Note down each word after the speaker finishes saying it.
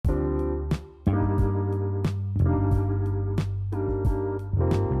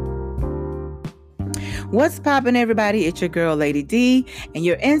What's poppin', everybody? It's your girl, Lady D, and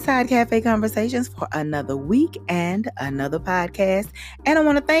your Inside Cafe Conversations for another week and another podcast. And I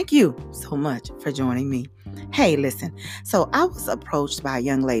want to thank you so much for joining me. Hey, listen. So I was approached by a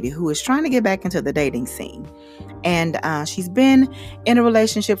young lady who is trying to get back into the dating scene. And she's been in a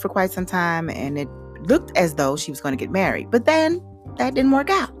relationship for quite some time, and it looked as though she was going to get married. But then that didn't work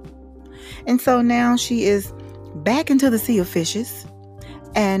out. And so now she is back into the sea of fishes.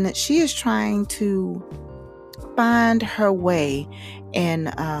 And she is trying to find her way in,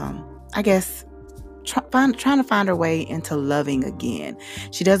 trying to find her way into loving again.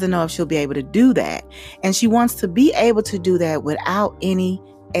 She doesn't know if she'll be able to do that. And she wants to be able to do that without any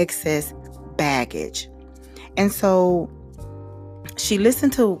excess baggage. And so she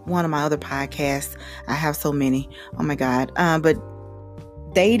listened to one of my other podcasts. I have so many. Oh my God. But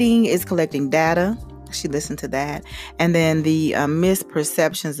Dating is Collecting Data. She listened to that. And then the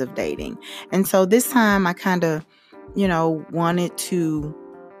misperceptions of dating. And so this time I kind of, wanted to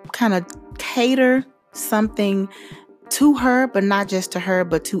kind of cater something to her, but not just to her,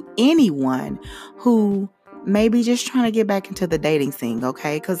 but to anyone who may be just trying to get back into the dating scene,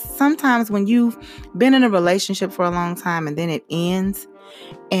 okay? Because sometimes when you've been in a relationship for a long time and then it ends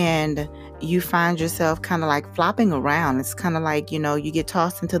and you find yourself kind of like flopping around. It's kind of like, you get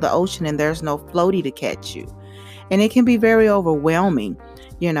tossed into the ocean and there's no floaty to catch you. And it can be very overwhelming,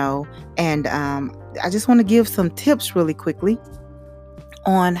 and I just want to give some tips really quickly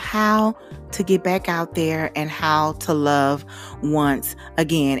on how to get back out there and how to love once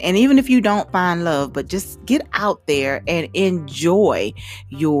again. And even if you don't find love, but just get out there and enjoy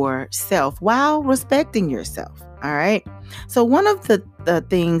yourself while respecting yourself. All right. So one of the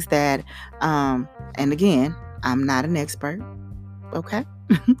things that, and again, I'm not an expert. Okay.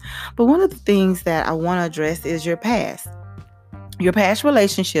 But one of the things that I want to address is your past. Your past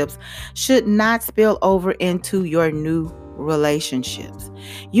relationships should not spill over into your new relationships.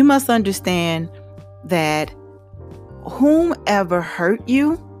 You must understand that whomever hurt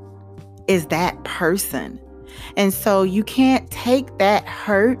you is that person. And so you can't take that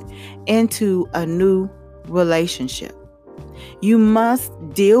hurt into a new relationship. You must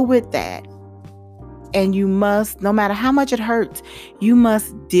deal with that. And you must, no matter how much it hurts, you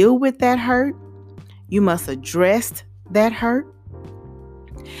must deal with that hurt. You must address that hurt.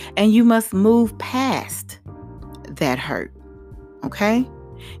 And you must move past that hurt. Okay?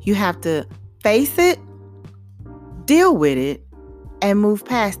 You have to face it, deal with it, and move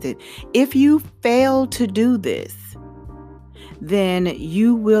past it. If you fail to do this, then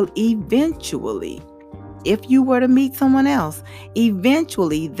you will eventually, if you were to meet someone else,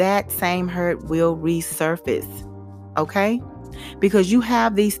 eventually that same hurt will resurface. Okay? Because you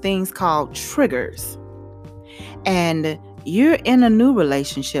have these things called triggers. And you're in a new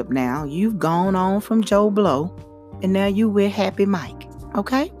relationship now. You've gone on from Joe Blow, and now you with Happy Mike.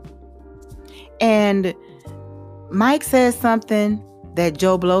 Okay? And Mike says something that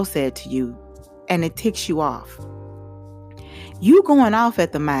Joe Blow said to you, and it ticks you off. You going off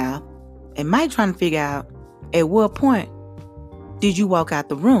at the mouth, and Mike trying to figure out at what point did you walk out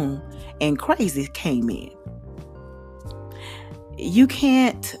the room and crazy came in. You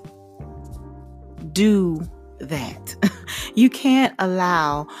can't do that. You can't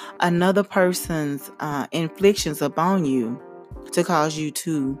allow another person's inflictions upon you to cause you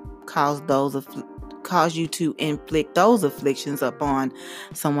to inflict those afflictions upon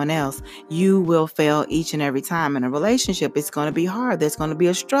someone else. You will fail each and every time in a relationship. It's going to be hard. There's going to be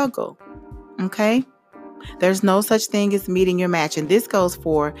a struggle. Okay? There's no such thing as meeting your match. And this goes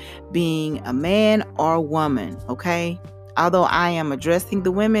for being a man or a woman. Okay? Although I am addressing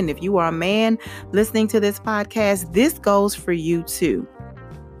the women, if you are a man listening to this podcast, this goes for you too.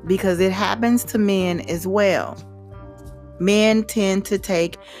 Because it happens to men as well. Men tend to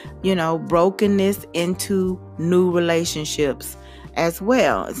take, brokenness into new relationships as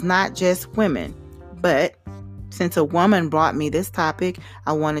well. It's not just women. But since a woman brought me this topic,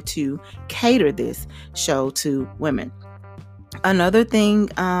 I wanted to cater this show to women. Another thing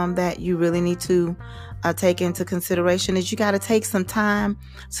that you really need to take into consideration is you got to take some time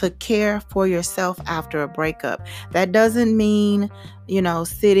to care for yourself after a breakup. That doesn't mean,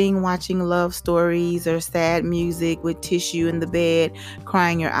 sitting watching love stories or sad music with tissue in the bed,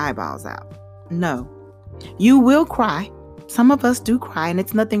 crying your eyeballs out. No, you will cry. Some of us do cry, and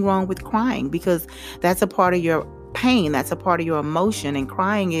it's nothing wrong with crying because that's a part of your pain. That's a part of your emotion, and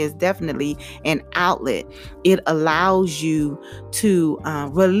crying is definitely an outlet. It allows you to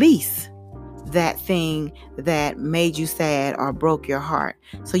release that thing that made you sad or broke your heart.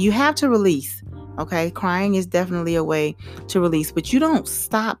 So you have to release. Okay, crying is definitely a way to release, but you don't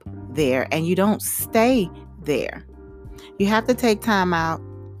stop there and you don't stay there. You have to take time out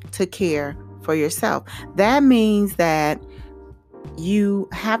to care for yourself. That means that you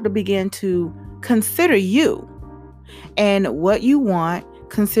have to begin to consider you and what you want.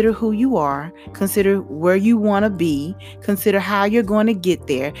 Consider who you are. Consider where you want to be. Consider how you're going to get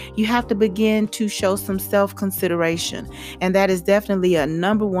there. You have to begin to show some self-consideration. And that is definitely a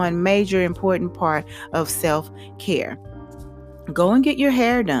number one major important part of self-care. Go and get your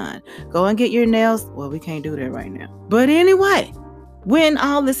hair done. Go and get your nails. Well, we can't do that right now. But anyway, when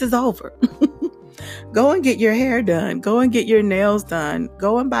all this is over, go and get your hair done. Go and get your nails done.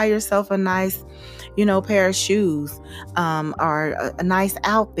 Go and buy yourself a nice, pair of shoes, or a nice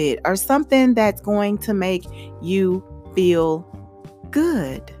outfit, or something that's going to make you feel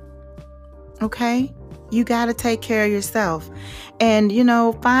good. Okay? You got to take care of yourself. And,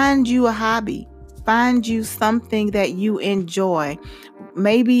 find you a hobby. Find you something that you enjoy.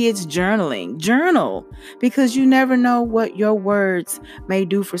 Maybe it's journaling. Journal, because you never know what your words may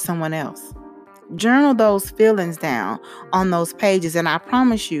do for someone else. Journal those feelings down on those pages. And I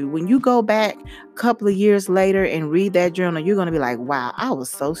promise you, when you go back a couple of years later and read that journal, you're going to be like, wow, I was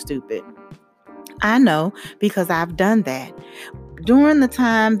so stupid. I know, because I've done that. During the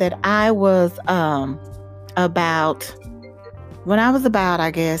time that I was I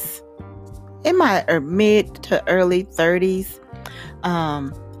guess, in my mid to early 30s,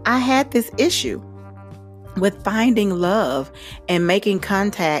 I had this issue with finding love and making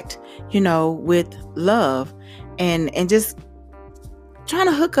contact, with love and just trying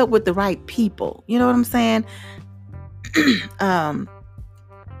to hook up with the right people. You know what I'm saying?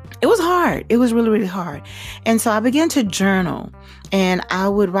 It was hard. It was really, really hard. And so I began to journal, and I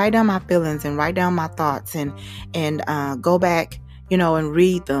would write down my feelings and write down my thoughts and go back, and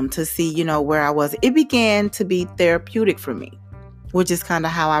read them to see, where I was. It began to be therapeutic for me, which is kind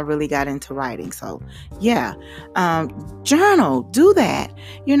of how I really got into writing. So yeah, journal, do that,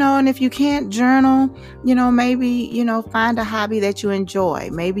 and if you can't journal, maybe, find a hobby that you enjoy.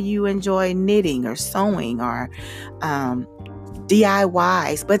 Maybe you enjoy knitting or sewing or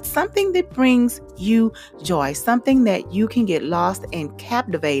DIYs, but something that brings you joy, something that you can get lost and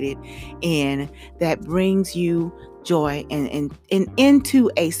captivated in, that brings you joy and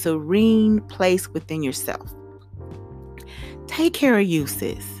into a serene place within yourself. Take care of you,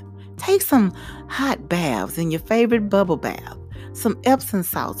 sis. Take some hot baths in your favorite bubble bath, some Epsom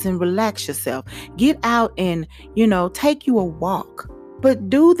salts, and relax yourself. Get out and, take you a walk, but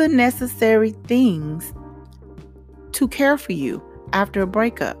do the necessary things to care for you after a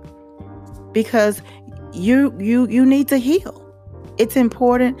breakup, because you need to heal. It's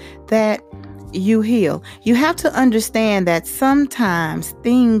important that you heal. You have to understand that sometimes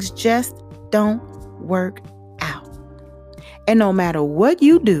things just don't work out. And no matter what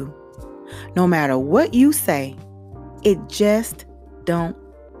you do, no matter what you say, it just don't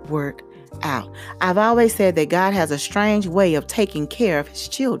work out. I've always said that God has a strange way of taking care of his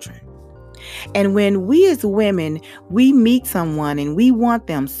children. And when we as women, we meet someone and we want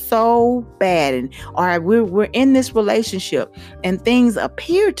them so bad, or we're in this relationship and things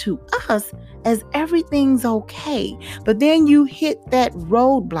appear to us as everything's okay, but then you hit that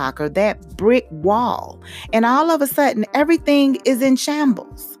roadblock or that brick wall, and all of a sudden everything is in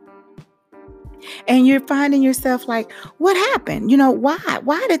shambles. And you're finding yourself like, what happened?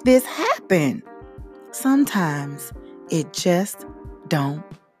 Why did this happen? Sometimes it just don't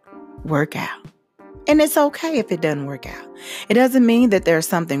work out. And it's okay if it doesn't work out. It doesn't mean that there's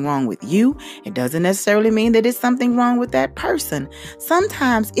something wrong with you. It doesn't necessarily mean that it's something wrong with that person.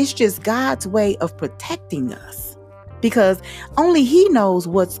 Sometimes it's just God's way of protecting us, because only he knows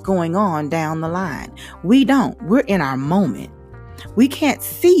what's going on down the line. We don't. We're in our moment. We can't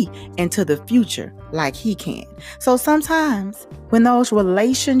see into the future like he can. So sometimes when those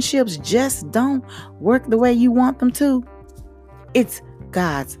relationships just don't work the way you want them to, it's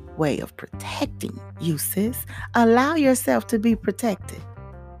God's way of protecting you, sis. Allow yourself to be protected.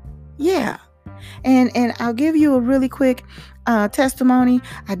 Yeah. And I'll give you a really quick testimony.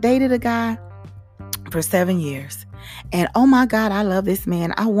 I dated a guy for 7 years. And oh my God, I love this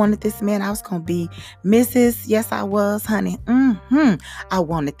man. I wanted this man. I was going to be Mrs. Yes, I was, honey. I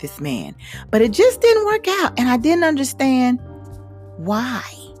wanted this man. But it just didn't work out. And I didn't understand why.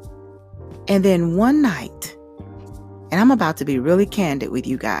 And then one night, and I'm about to be really candid with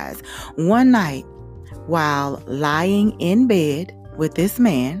you guys. One night, while lying in bed with this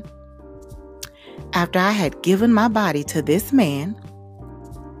man, after I had given my body to this man,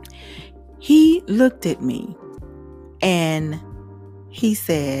 he looked at me and he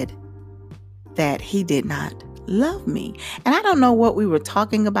said that he did not love me. And I don't know what we were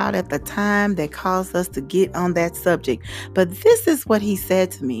talking about at the time that caused us to get on that subject, but this is what he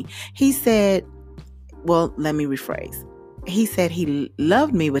said to me. He said, well, let me rephrase. He said he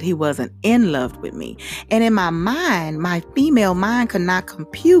loved me, but he wasn't in love with me. And in my mind, my female mind could not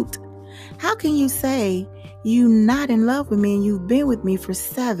compute. How can you say you're not in love with me and you've been with me for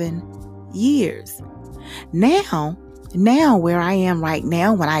 7 years? Now where I am right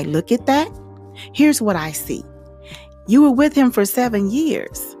now, when I look at that, here's what I see. You were with him for 7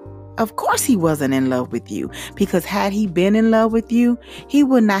 years. Of course he wasn't in love with you, because had he been in love with you, he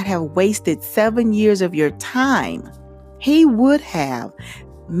would not have wasted 7 years of your time. He would have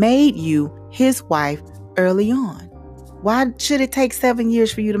made you his wife early on. Why should it take 7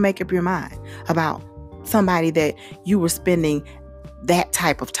 years for you to make up your mind about somebody that you were spending that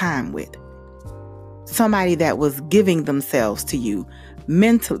type of time with? Somebody that was giving themselves to you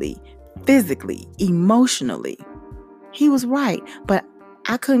mentally, physically, emotionally. He was right, but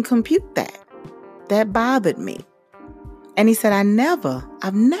I couldn't compute that. That bothered me. And he said, I've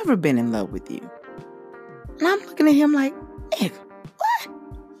never been in love with you. And I'm looking at him like, man,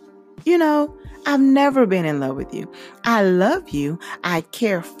 what? I've never been in love with you. I love you. I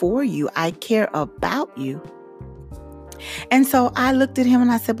care for you. I care about you. And so I looked at him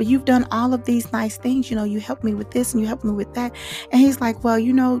and I said, but you've done all of these nice things. You helped me with this and you helped me with that. And he's like, well,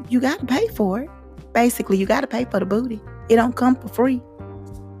 you got to pay for it. Basically, you got to pay for the booty. It don't come for free.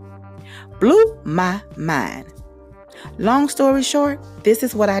 Blew my mind. Long story short, this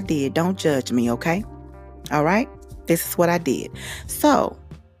is what I did. Don't judge me, okay? All right? This is what I did. So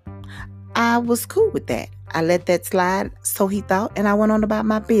I was cool with that. I let that slide, so he thought, and I went on about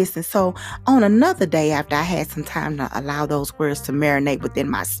my business. So on another day, after I had some time to allow those words to marinate within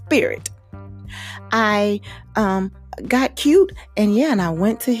my spirit, I got cute, and I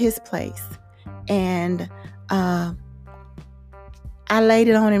went to his place. And I laid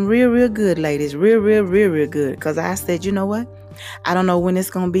it on him real good, ladies. Real good. Because I said, you know what? I don't know when it's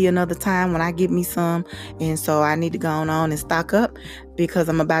going to be another time when I get me some. And so I need to go on and stock up, because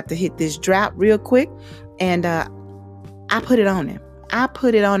I'm about to hit this drought real quick. And I put it on him. I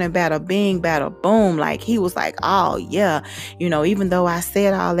put it on him, bada bing, bada boom. Like, he was like, oh yeah. Even though I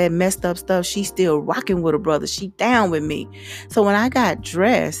said all that messed up stuff, she's still rocking with her brother. She down with me. So when I got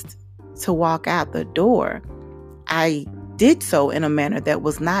dressed to walk out the door, I did so in a manner that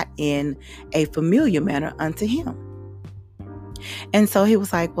was not in a familiar manner unto him. And so he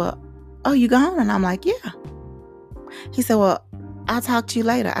was like, well, oh, you gone? And I'm like, yeah. He said, well, I'll talk to you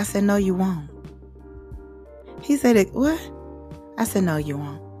later. I said, no, you won't. He said, what? I said, no, you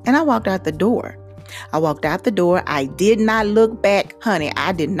won't. And I walked out the door. I did not look back, honey.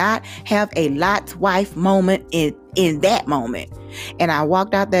 I did not have a Lot's wife moment in that moment. And I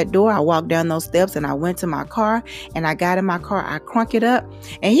walked out that door. I walked down those steps and I went to my car, and I got in my car. I crunk it up,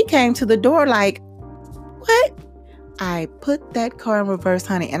 and he came to the door like, what? I put that car in reverse,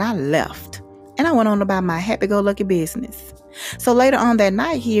 honey, and I left. And I went on about my happy-go-lucky business. So later on that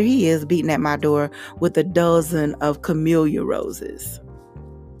night, here he is beating at my door with a dozen of camellia roses.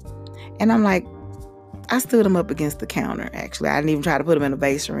 And I'm like, I stood him up against the counter, actually. I didn't even try to put him in a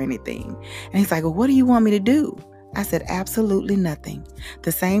vase or anything. And he's like, well, what do you want me to do? I said, absolutely nothing.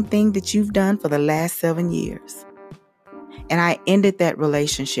 The same thing that you've done for the last 7 years. And I ended that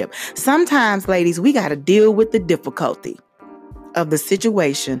relationship. Sometimes, ladies, we got to deal with the difficulty of the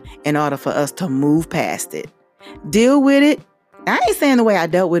situation in order for us to move past it. Deal with it. I ain't saying the way I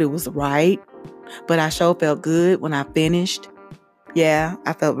dealt with it was right, but I sure felt good when I finished. Yeah,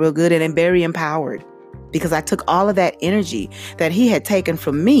 I felt real good and very empowered, because I took all of that energy that he had taken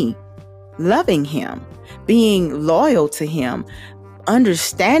from me, loving him, being loyal to him,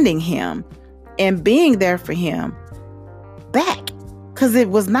 understanding him, and being there for him, back, because it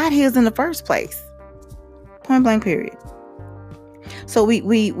was not his in the first place. Point blank, period. So we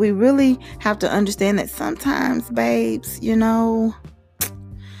really have to understand that sometimes, babes, it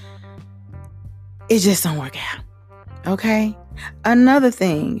just don't work out. Okay? Another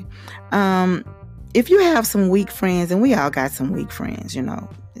thing, if you have some weak friends, and we all got some weak friends,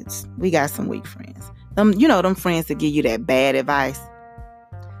 we got some weak friends. Them friends that give you that bad advice.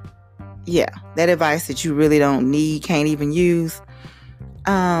 Yeah, that advice that you really don't need, can't even use.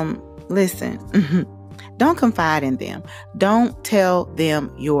 Listen, don't confide in them. Don't tell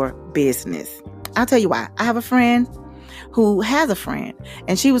them your business. I'll tell you why. I have a friend who has a friend,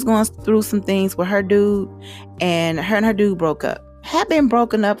 and she was going through some things with her dude, and her dude broke up. Had been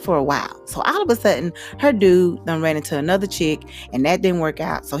broken up for a while. So all of a sudden, her dude done ran into another chick, and that didn't work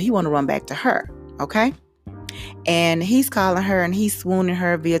out. So he want to run back to her. Okay? And he's calling her and he's swooning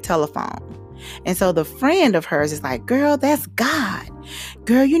her via telephone. And so the friend of hers is like, girl, that's God.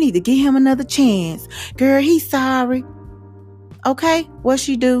 Girl, you need to give him another chance. Girl, he's sorry. Okay, what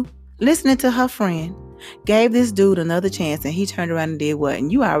she do? Listening to her friend, gave this dude another chance, and he turned around and did what?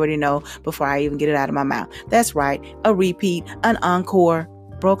 And you already know before I even get it out of my mouth. That's right, a repeat, an encore,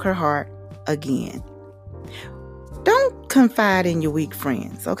 broke her heart again. Don't confide in your weak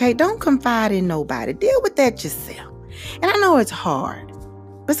friends, okay? Don't confide in nobody. Deal with that yourself. And I know it's hard,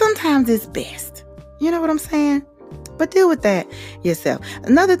 but sometimes it's best. You know what I'm saying? But deal with that yourself.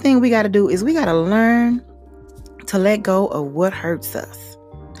 Another thing we got to do is we got to learn to let go of what hurts us,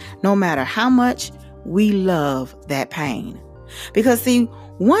 no matter how much we love that pain. Because see,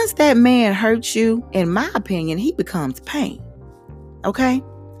 once that man hurts you, in my opinion, he becomes pain. Okay?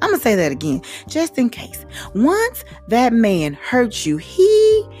 I'm going to say that again, just in case. Once that man hurts you,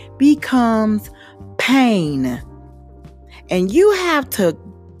 he becomes pain. And you have to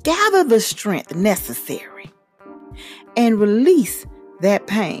gather the strength necessary and release that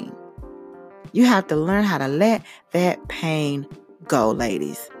pain. You have to learn how to let that pain go,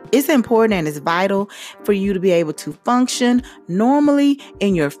 ladies. It's important and it's vital for you to be able to function normally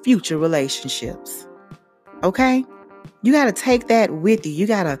in your future relationships. Okay? You got to take that with you. You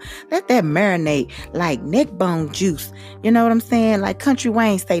got to let that marinate like neck bone juice. You know what I'm saying? Like Country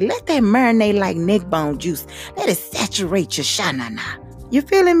Wayne say, let that marinate like neck bone juice. Let it saturate your sha-na-na. You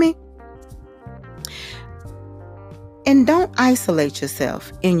feeling me? And don't isolate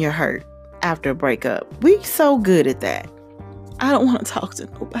yourself in your hurt after a breakup. We so good at that. I don't want to talk to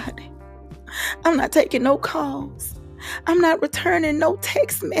nobody. I'm not taking no calls. I'm not returning no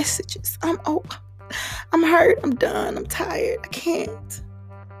text messages. I'm hurt. I'm done. I'm tired. I can't.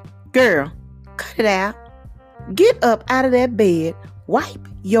 Girl, cut it out. Get up out of that bed. Wipe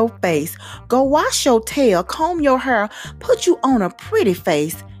your face. Go wash your tail. Comb your hair. Put you on a pretty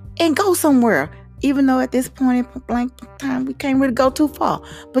face and go somewhere. Even though at this point in blank time, we can't really go too far.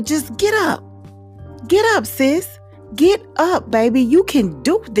 But just get up. Get up, sis. Get up, baby. You can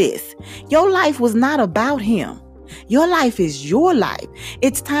do this. Your life was not about him. Your life is your life.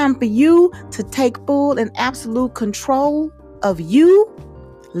 It's time for you to take full and absolute control of you,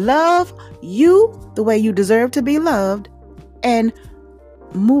 love you the way you deserve to be loved, and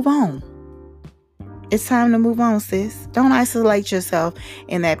move on. It's time to move on, sis. Don't isolate yourself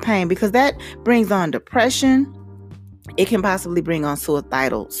in that pain, because that brings on depression. It can possibly bring on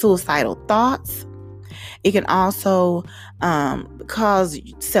suicidal thoughts. It can also cause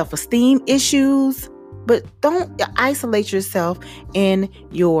self-esteem issues. But don't isolate yourself in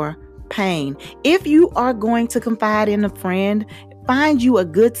your pain. If you are going to confide in a friend, find you a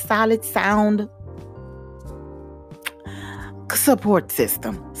good, solid, sound support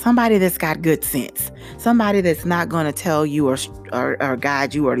system. Somebody that's got good sense. Somebody that's not going to tell you or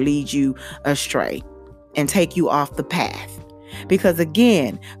guide you or lead you astray and take you off the path. Because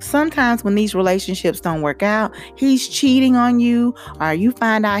again, sometimes when these relationships don't work out, he's cheating on you, or you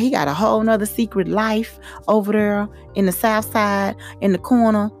find out he got a whole nother secret life over there in the south side, in the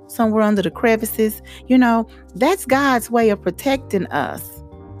corner, somewhere under the crevices. You know, that's God's way of protecting us.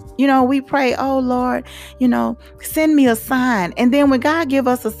 You know, we pray, oh Lord, you know, send me a sign. And then when God give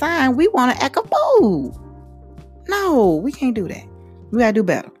us a sign, we want to act a fool. No, we can't do that. We got to do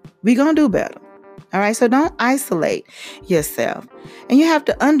better. We're going to do better. All right, so don't isolate yourself. And you have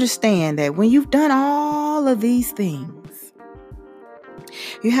to understand that when you've done all of these things,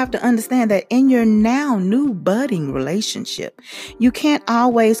 you have to understand that in your now new budding relationship, you can't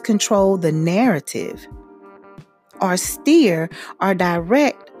always control the narrative or steer or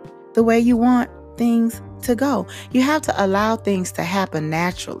direct the way you want things to go. You have to allow things to happen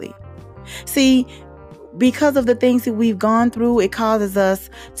naturally. See, because of the things that we've gone through, it causes us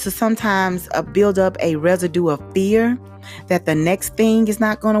to sometimes build up a residue of fear that the next thing is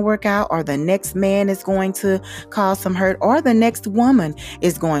not going to work out, or the next man is going to cause some hurt, or the next woman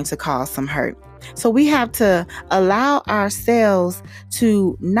is going to cause some hurt. So we have to allow ourselves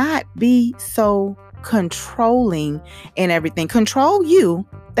to not be so controlling in everything. Control you.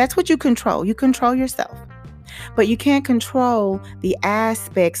 That's what you control. You control yourself. But you can't control the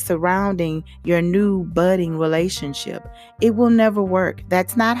aspects surrounding your new budding relationship. It will never work.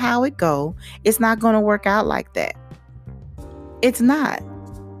 That's not how it goes. It's not going to work out like that. It's not.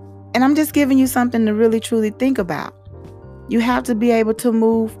 And I'm just giving you something to really, truly think about. You have to be able to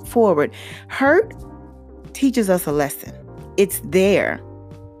move forward. Hurt teaches us a lesson. It's there.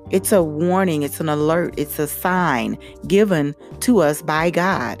 It's a warning. It's an alert. It's a sign given to us by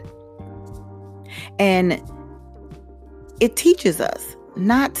God. And it teaches us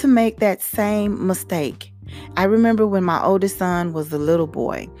not to make that same mistake I remember when my oldest son was a little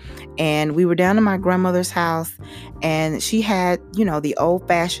boy, and we were down at my grandmother's house, and she had, the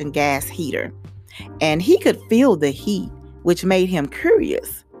old-fashioned gas heater, and he could feel the heat, which made him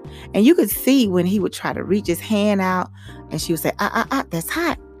curious. And you could see when he would try to reach his hand out, and she would say, that's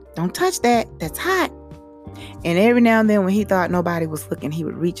hot. Don't touch that. That's hot. And every now and then when he thought nobody was looking, he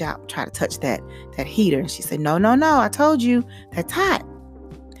would reach out and try to touch that heater. And she said, no, I told you, that's hot.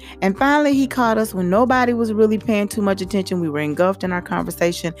 And finally, he caught us when nobody was really paying too much attention. We were engulfed in our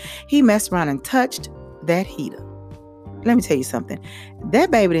conversation. He messed around and touched that heater. Let me tell you something.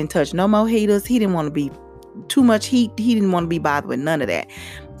 That baby didn't touch no more heaters. He didn't want to be too much heat. He didn't want to be bothered with none of that.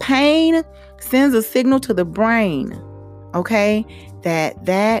 Pain sends a signal to the brain, okay,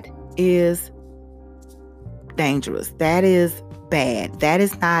 that is dangerous. That is bad. That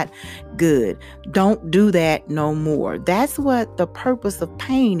is not good. Don't do that no more. That's what the purpose of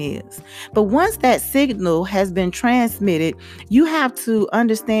pain is. But once that signal has been transmitted, you have to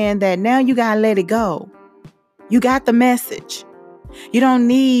understand that now you got to let it go. You got the message. You don't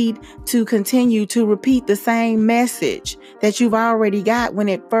need to continue to repeat the same message that you've already got when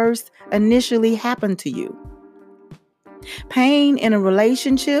it first initially happened to you. Pain in a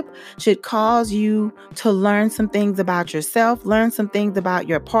relationship should cause you to learn some things about yourself, learn some things about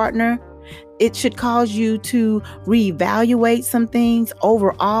your partner. It should cause you to reevaluate some things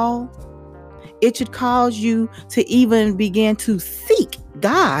overall. It should cause you to even begin to seek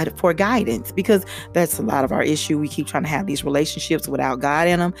God for guidance, because that's a lot of our issue. We keep trying to have these relationships without God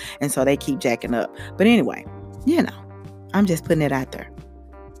in them, and so they keep jacking up. But anyway, I'm just putting it out there.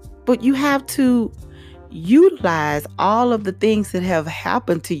 But you have to utilize all of the things that have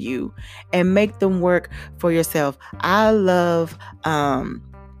happened to you and make them work for yourself. I love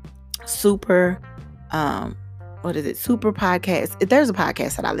Super podcast. There's a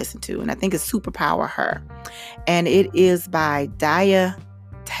podcast that I listen to, and I think it's Superpower Her, and it is by Daya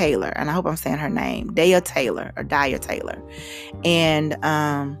Taylor, and I hope I'm saying her name, Daya Taylor. And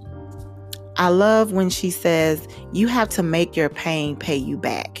I love when she says you have to make your pain pay you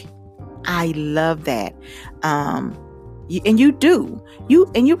back. I love that. And you do.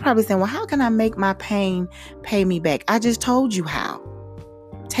 You're probably saying, well, how can I make my pain pay me back? I just told you how.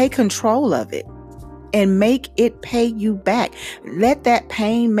 Take control of it and make it pay you back. Let that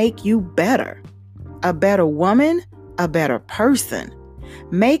pain make you better. A better woman, a better person.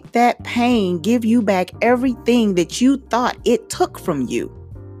 Make that pain give you back everything that you thought it took from you.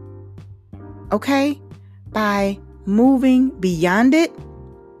 Okay? By moving beyond it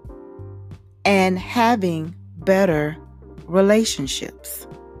and having better relationships.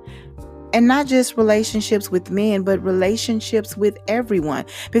 And not just relationships with men, but relationships with everyone.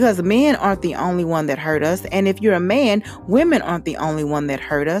 Because men aren't the only one that hurt us. And if you're a man, women aren't the only one that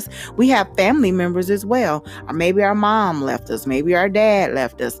hurt us. We have family members as well. Or maybe our mom left us. Maybe our dad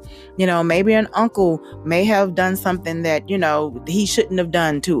left us. Maybe an uncle may have done something that, he shouldn't have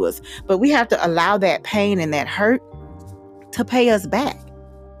done to us. But we have to allow that pain and that hurt to pay us back.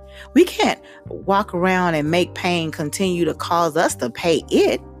 We can't walk around and make pain continue to cause us to pay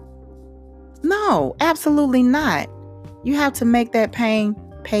it. No, absolutely not. You have to make that pain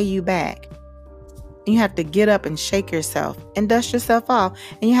pay you back. You have to get up and shake yourself and dust yourself off,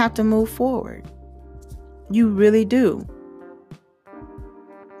 and you have to move forward. You really do.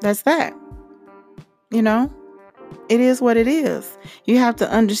 That's that. It is what it is. You have to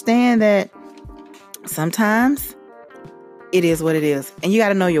understand that sometimes it is what it is, and you got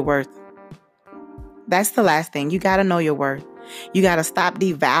to know your worth. That's the last thing. You got to know your worth. You got to stop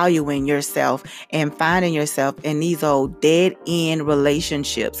devaluing yourself and finding yourself in these old dead-end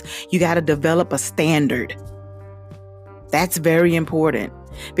relationships. You got to develop a standard. That's very important.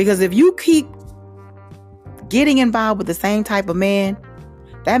 Because if you keep getting involved with the same type of man,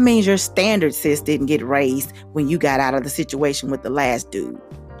 that means your standard, sis, didn't get raised when you got out of the situation with the last dude.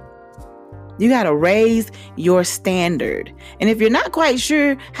 You got to raise your standard. And if you're not quite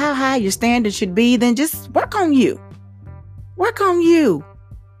sure how high your standard should be, then just work on you. Work on you.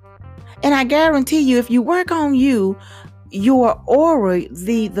 And I guarantee you, if you work on you, your aura,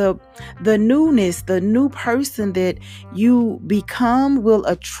 the newness, the new person that you become will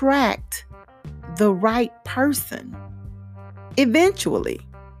attract the right person eventually.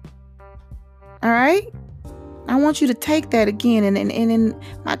 All right? I want you to take that again and in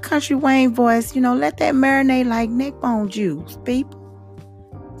my country Wayne voice, let that marinate like neck bone juice, people.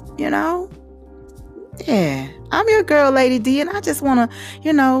 Yeah, I'm your girl, Lady D, and I just want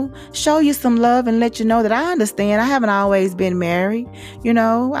to, show you some love and let you know that I understand. I haven't always been married.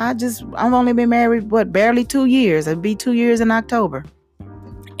 I've only been married, barely 2 years. It'll be 2 years in October.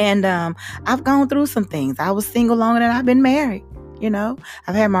 And I've gone through some things. I was single longer than I've been married.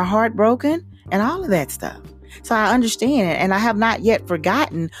 I've had my heart broken and all of that stuff. So I understand it. And I have not yet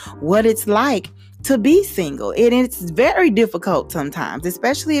forgotten what it's like to be single. It's very difficult sometimes,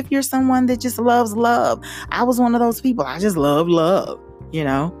 especially if you're someone that just loves love. I was one of those people. I just love love.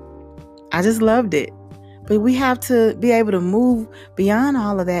 I just loved it. But we have to be able to move beyond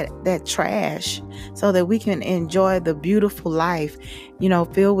all of that trash so that we can enjoy the beautiful life,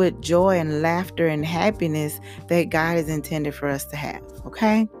 filled with joy and laughter and happiness that God has intended for us to have.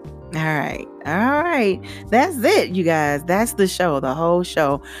 Okay? All right. That's it, you guys. That's the show, the whole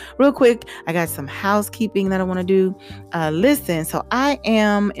show. Real quick, I got some housekeeping that I want to do. Listen, so I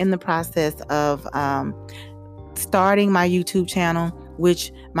am in the process of starting my YouTube channel,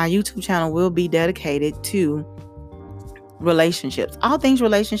 which my YouTube channel will be dedicated to relationships, all things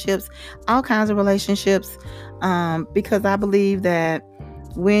relationships, all kinds of relationships, because I believe that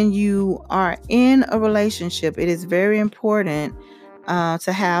when you are in a relationship, it is very important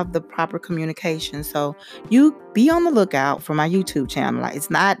to have the proper communication. So you be on the lookout for my YouTube channel. It's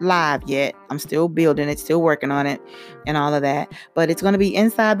not live yet. I'm still building it, still working on it and all of that, but it's going to be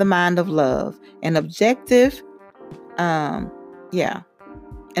Inside the Mind of Love, an objective, an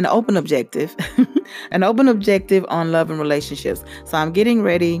open objective, an open objective on love and relationships. So I'm getting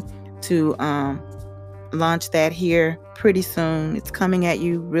ready to launch that here pretty soon. It's coming at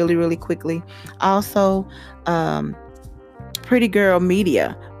you really, really quickly. Also, Pretty Girl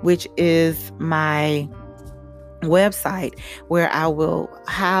Media, which is my website where I will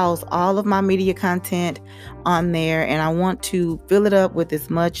house all of my media content on there, and I want to fill it up with as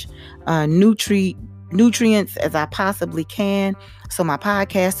much nutrients as I possibly can. So my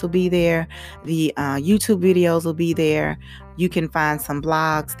podcast will be there. The YouTube videos will be there. You can find some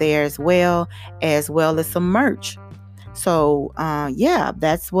blogs there as well as some merch. So,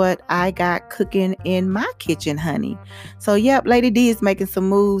 that's what I got cooking in my kitchen, honey. So, Lady D is making some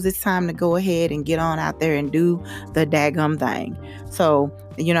moves. It's time to go ahead and get on out there and do the daggum thing. So,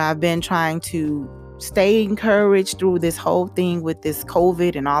 I've been trying to stay encouraged through this whole thing with this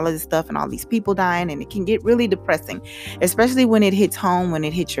COVID and all of this stuff and all these people dying, and it can get really depressing, especially when it hits home, when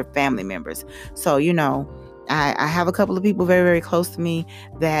it hits your family members. So, I have a couple of people very, very close to me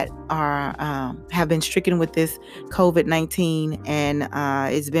that are have been stricken with this COVID-19, and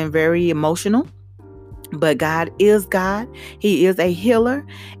it's been very emotional. But God is God. He is a healer,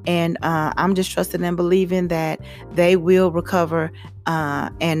 and I'm just trusting and believing that they will recover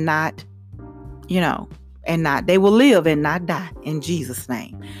and not, they will live and not die in Jesus'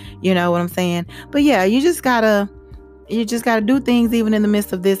 name. You know what I'm saying? But you just gotta do things even in the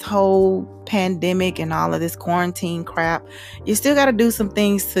midst of this whole pandemic and all of this quarantine crap. You still got to do some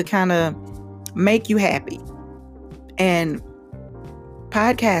things to kind of make you happy. And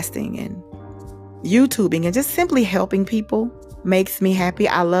podcasting and YouTubing and just simply helping people makes me happy.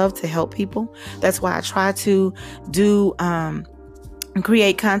 I love to help people. That's why I try to do and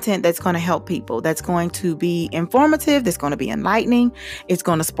create content that's going to help people, that's going to be informative, that's going to be enlightening. It's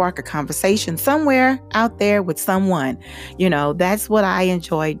going to spark a conversation somewhere out there with someone. That's what I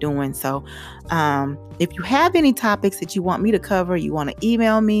enjoy doing. So if you have any topics that you want me to cover, you want to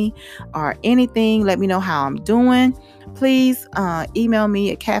email me or anything, let me know how I'm doing. Please email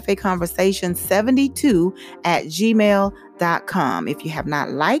me at cafeconversation72@gmail.com. If you have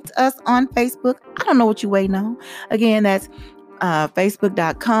not liked us on Facebook, I don't know what you're waiting on. Again, that's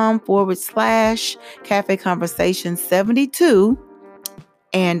facebook.com/Cafe Conversation 72.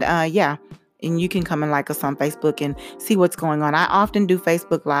 And and you can come and like us on Facebook and see what's going on. I often do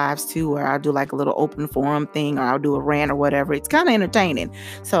Facebook Lives too, where I'll do like a little open forum thing, or I'll do a rant or whatever. It's kind of entertaining.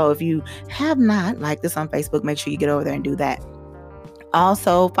 So if you have not liked us on Facebook, make sure you get over there and do that.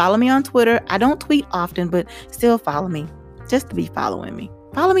 Also, follow me on Twitter. I don't tweet often, but still follow me just to be following me.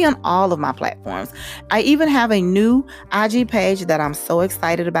 Follow me on all of my platforms. I even have a new IG page that I'm so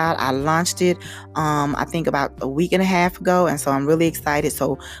excited about. I launched it, I think about a week and a half ago. And so I'm really excited.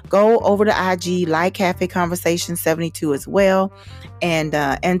 So go over to IG, like Cafe Conversation 72 as well. And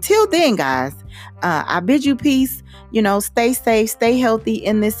until then, guys, I bid you peace. Stay safe, stay healthy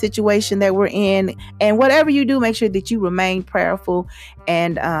in this situation that we're in. And whatever you do, make sure that you remain prayerful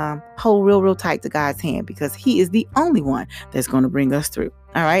and hold real tight to God's hand, because He is the only one that's going to bring us through.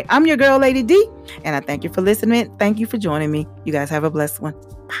 All right. I'm your girl, Lady D, and I thank you for listening. Thank you for joining me. You guys have a blessed one.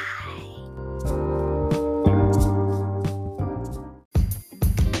 Bye.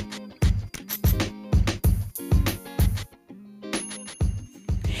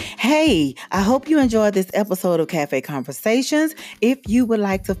 Hey, I hope you enjoyed this episode of Cafe Conversations. If you would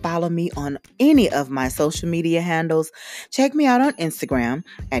like to follow me on any of my social media handles, check me out on Instagram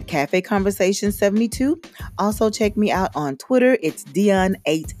at Cafe Conversations 72. Also, check me out on Twitter. It's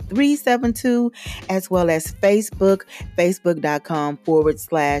Dion8372, as well as Facebook,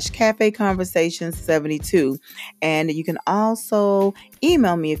 facebook.com/Cafe Conversations 72. And you can also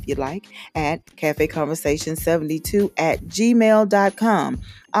email me if you like at cafeconversation72@gmail.com.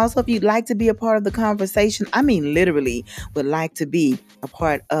 Also, if you'd like to be a part of the conversation, I mean, literally would like to be a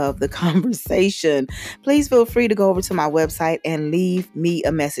part of the conversation, please feel free to go over to my website and leave me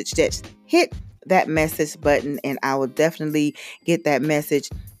a message. Just hit that message button and I will definitely get that message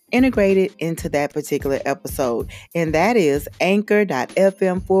integrated into that particular episode. And that is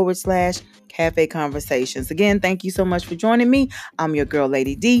anchor.fm/Cafe Conversations. Again, thank you so much for joining me. I'm your girl,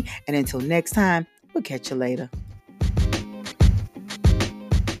 Lady D. And until next time, we'll catch you later.